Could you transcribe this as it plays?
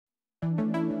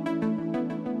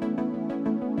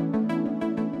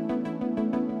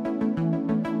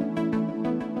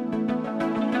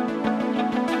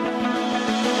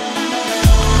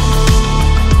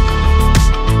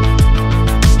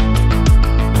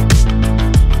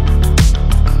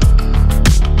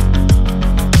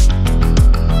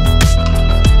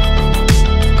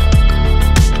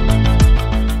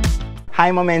Hi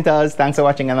Momentals, thanks for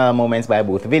watching another Moments by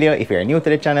Boothe video. If you're new to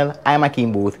the channel, I'm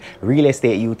Akeem Boothe, real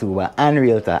estate YouTuber and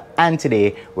realtor, and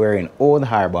today we're in Old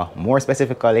Harbour, more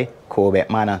specifically Colbeck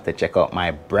Manor, to check out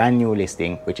my brand new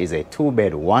listing, which is a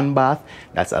 2-bed 1-bath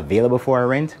that's available for a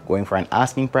rent, going for an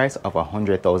asking price of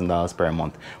 $100,000 per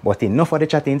month. But enough of the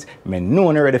chattings, me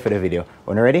know you're ready for the video.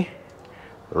 When you're ready,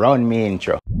 run me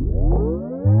intro.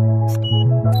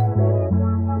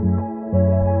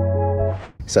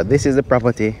 So this is the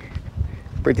property,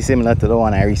 pretty similar to the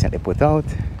one I recently put out.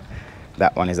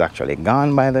 That one is actually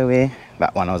gone, by the way.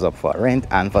 That one was up for rent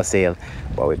and for sale,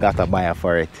 but we got a buyer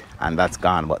for it and that's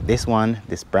gone. But this one,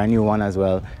 this brand new one as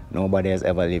well, nobody has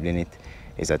ever lived in it.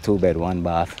 It's a 2-bed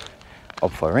 1-bath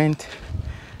up for rent.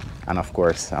 And of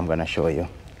course, I'm gonna show you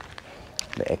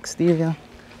the exterior.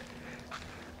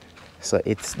 So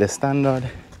it's the standard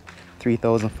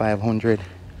 3,500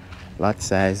 lot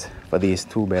size for these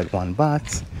 2-bed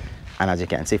 1-baths. And as you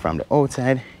can see from the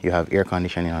outside, you have air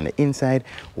conditioning on the inside,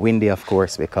 windy of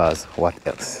course, because what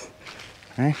else,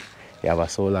 right? You have a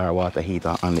solar water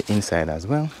heater on the inside as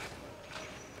well.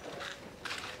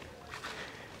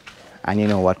 And you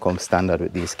know what comes standard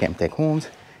with these Kemtek homes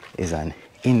is an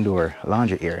indoor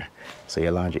laundry area. So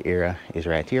your laundry area is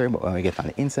right here, but when we get on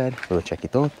the inside, we'll check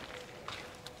it out.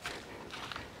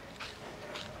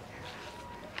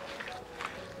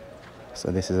 So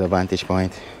this is a vantage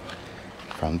point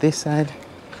from this side.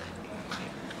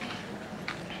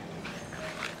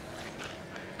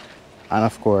 And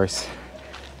of course,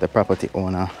 the property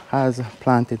owner has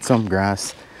planted some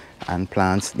grass and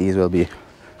plants. These will be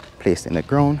placed in the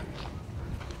ground.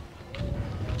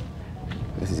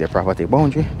 This is your property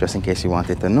boundary, just in case you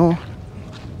wanted to know.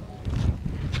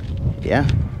 Yeah,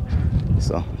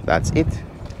 so that's it.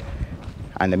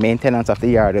 And the maintenance of the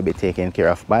yard will be taken care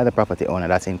of by the property owner.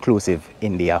 That's inclusive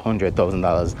in the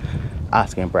 $100,000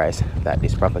 asking price that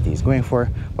this property is going for.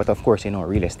 But of course, you know,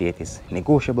 real estate is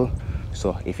negotiable.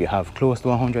 So if you have close to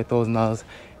 $100,000,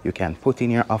 you can put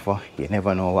in your offer. You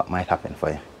never know what might happen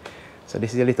for you. So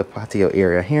this is a little patio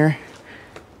area here.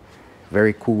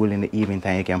 Very cool in the evening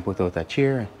time. You can put out a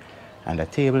chair and a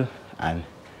table and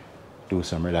do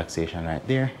some relaxation right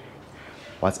there.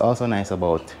 What's also nice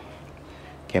about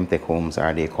Kemtek homes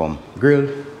are they come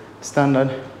grilled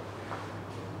standard.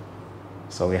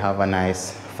 So we have a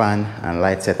nice fan and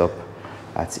light setup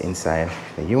that's inside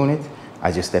the unit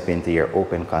as you step into your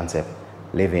open concept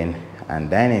living and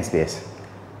dining space.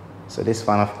 So this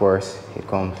fan, of course, it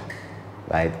comes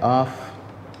light off,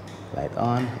 light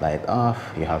on, light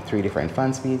off. You have 3 different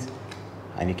fan speeds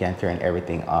and you can turn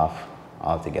everything off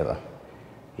altogether.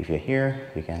 If you're here,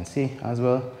 you can see as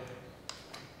well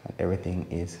that everything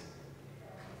is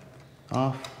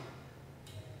off.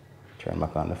 Turn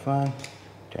back on the fan,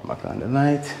 turn back on the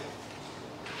light.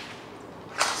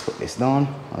 Let's put this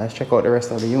down and let's check out the rest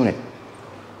of the unit.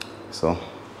 So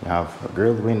we have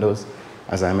grilled windows,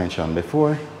 as I mentioned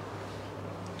before.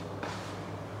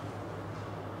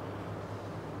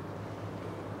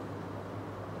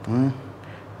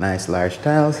 Nice large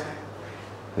tiles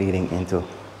leading into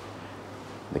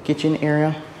the kitchen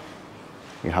area.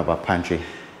 You have a pantry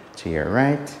to your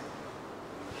right.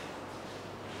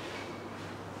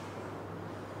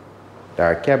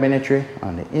 Dark cabinetry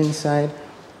on the inside,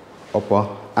 upper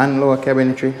and lower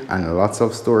cabinetry, and lots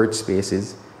of storage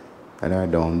spaces that are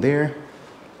down there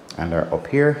and are up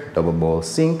here. Double bowl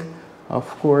sink, of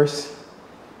course.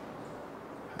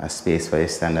 A space for a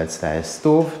standard size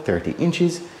stove, 30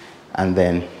 inches, and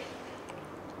then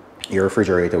your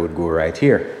refrigerator would go right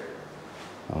here.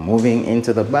 Now moving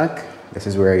into the back, this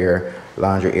is where your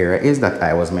laundry area is that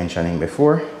I was mentioning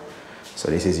before.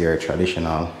 So this is your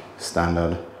traditional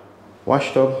standard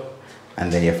wash tub,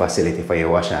 and then your facility for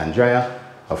your washer and dryer.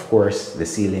 Of course, the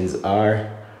ceilings are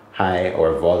high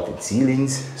or vaulted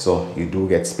ceilings, so you do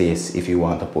get space if you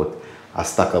want to put a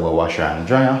stackable washer and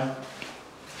dryer.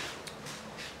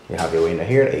 You have your window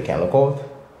here that you can look out,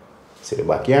 see the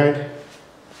backyard.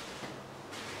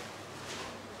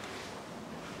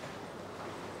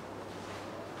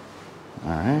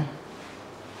 Alright,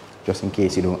 just in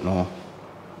case you don't know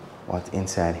what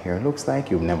inside here looks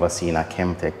like, you've never seen a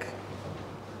Kemtek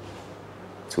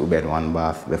 2-bed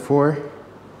 1-bath before,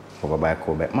 over by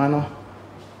Colbeck Manor.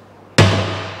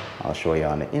 I'll show you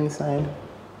on the inside.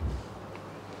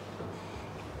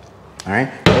 All right,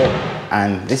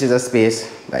 and this is a space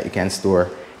that you can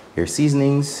store your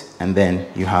seasonings, and then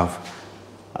you have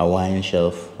a wine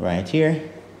shelf right here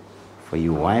for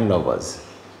you wine lovers.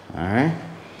 All right,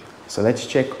 so let's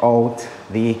check out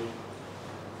the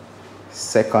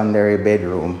secondary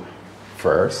bedroom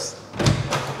first,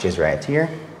 which is right here.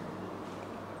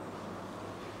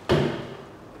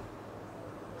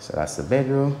 So that's the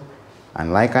bedroom.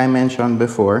 And like I mentioned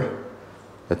before,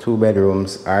 the 2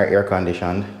 bedrooms are air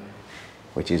conditioned,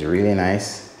 which is really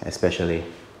nice, especially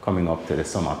coming up to the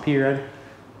summer period.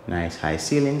 Nice high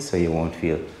ceilings, so you won't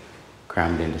feel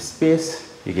crammed in the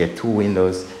space. You get 2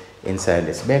 windows inside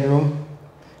this bedroom,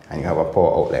 and you have a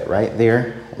power outlet right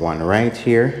there, one right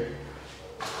here.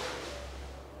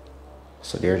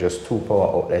 So there are just 2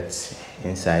 power outlets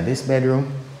inside this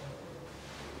bedroom.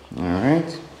 All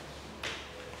right.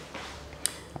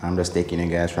 I'm just taking you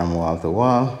guys from wall to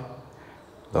wall.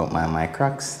 Don't mind my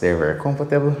Crocs, they're very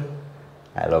comfortable.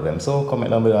 I love them. So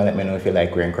comment down below and let me know if you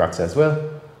like wearing Crocs as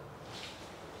well.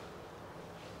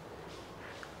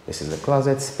 This is the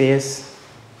closet space.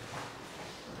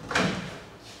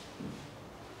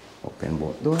 Open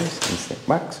both doors and step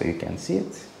back so you can see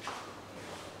it.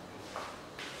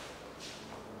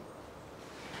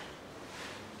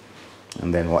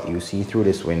 And then what you see through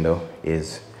this window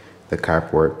is the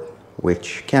carport,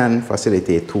 which can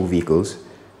facilitate 2 vehicles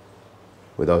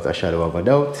without a shadow of a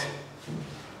doubt.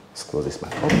 Let's close this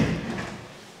back up.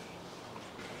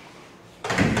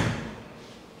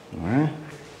 All right.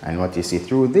 And what you see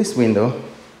through this window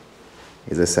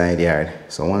is a side yard.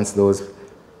 So once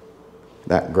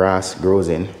that grass grows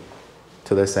in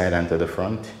to the side and to the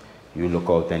front, you look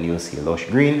out and you'll see lush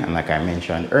green. And like I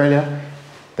mentioned earlier,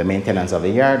 the maintenance of the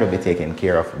yard will be taken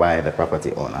care of by the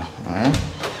property owner. All right.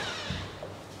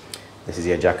 This is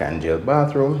your Jack and Jill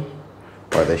bathroom,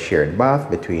 or the shared bath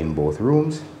between both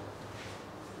rooms.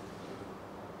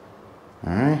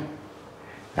 All right.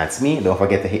 That's me. Don't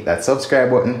forget to hit that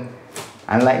subscribe button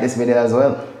and like this video as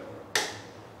well.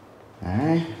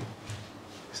 Alright,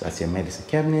 so that's your medicine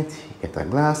cabinet. You get a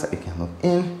glass that you can look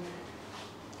in.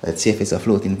 Let's see if it's a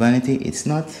floating vanity. It's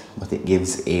not, but it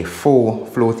gives a faux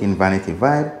floating vanity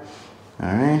vibe.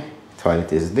 Alright,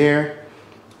 toilet is there,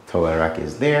 towel rack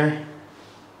is there,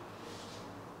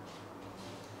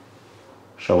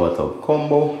 shower tub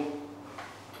combo,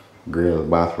 grill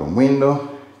bathroom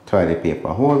window, toilet paper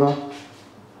holder,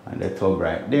 and the tub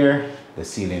right there. The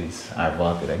ceilings are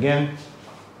vaulted again,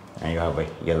 and you have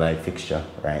your light fixture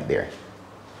right there.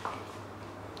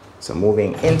 So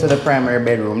moving into the primary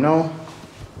bedroom now.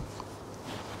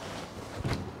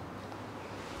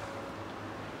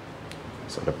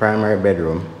 So the primary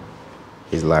bedroom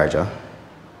is larger.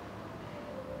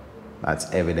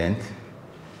 That's evident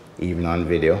even on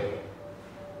video.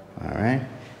 All right,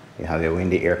 you have your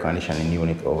windy air conditioning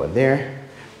unit over there.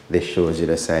 This shows you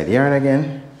the side yard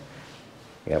again.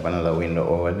 You have another window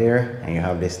over there, and you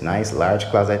have this nice large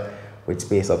closet with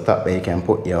space up top where you can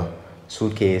put your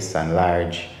suitcase and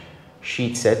large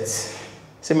sheet sets.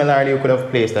 Similarly, you could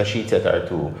have placed a sheet set or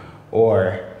 2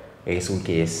 or a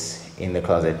suitcase in the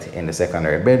closet in the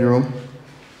secondary bedroom.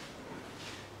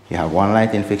 You have one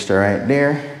lighting fixture right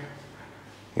there.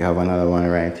 You have another one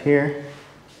right here.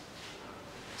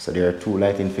 So there are 2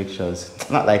 lighting fixtures,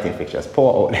 not lighting fixtures,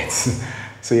 power outlets.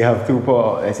 So you have 2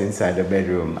 power outlets inside the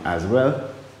bedroom as well.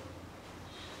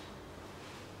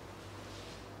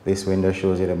 This window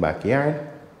shows you the backyard.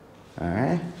 All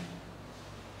right.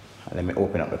 Let me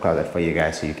open up the closet for you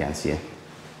guys so you can see it.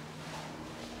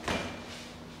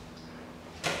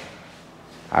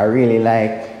 I really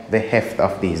like the heft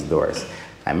of these doors.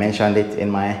 I mentioned it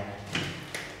in my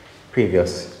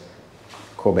previous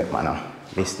Colbeck Manor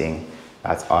listing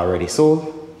that's already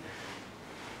sold.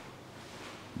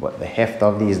 But the heft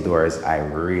of these doors, I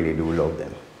really do love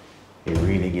them. It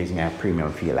really gives me a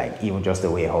premium feel, like even just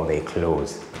the way how they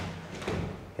close.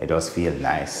 It does feel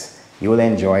nice. You will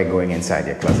enjoy going inside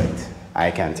your closet.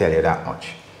 I can tell you that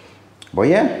much. But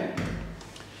yeah,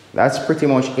 that's pretty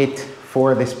much it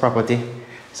for this property.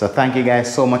 So thank you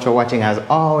guys so much for watching as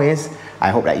always. I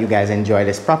hope that you guys enjoy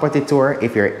this property tour.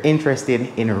 If you're interested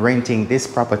in renting this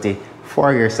property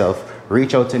for yourself,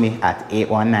 reach out to me at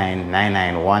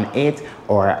 819-9918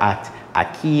 or at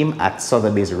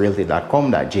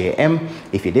akeem@sotheby'srealty.com.jm.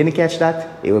 If you didn't catch that,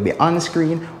 it will be on the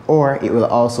screen or it will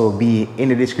also be in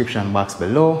the description box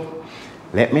below.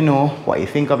 Let me know what you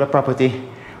think of the property,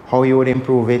 how you would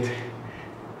improve it.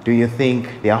 Do you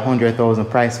think the 100,000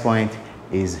 price point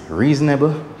is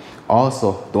reasonable?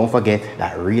 Also, don't forget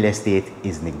that real estate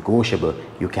is negotiable.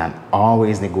 You can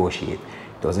always negotiate.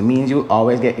 Doesn't mean you'll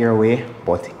always get your way,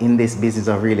 but in this business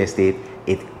of real estate,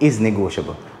 it is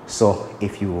negotiable. So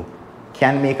if you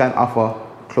can make an offer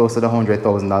close to the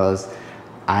 $100,000,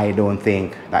 I don't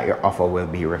think that your offer will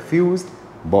be refused,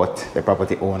 but the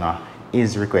property owner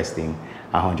is requesting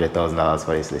 $100,000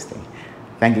 for this listing.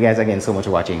 Thank you guys again so much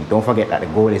for watching. Don't forget that the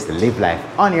goal is to live life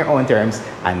on your own terms,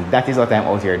 and that is what I'm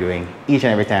out here doing each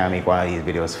and every time I make one of these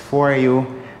videos for you.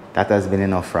 That has been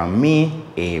enough from me,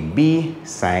 AB,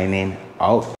 signing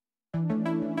out.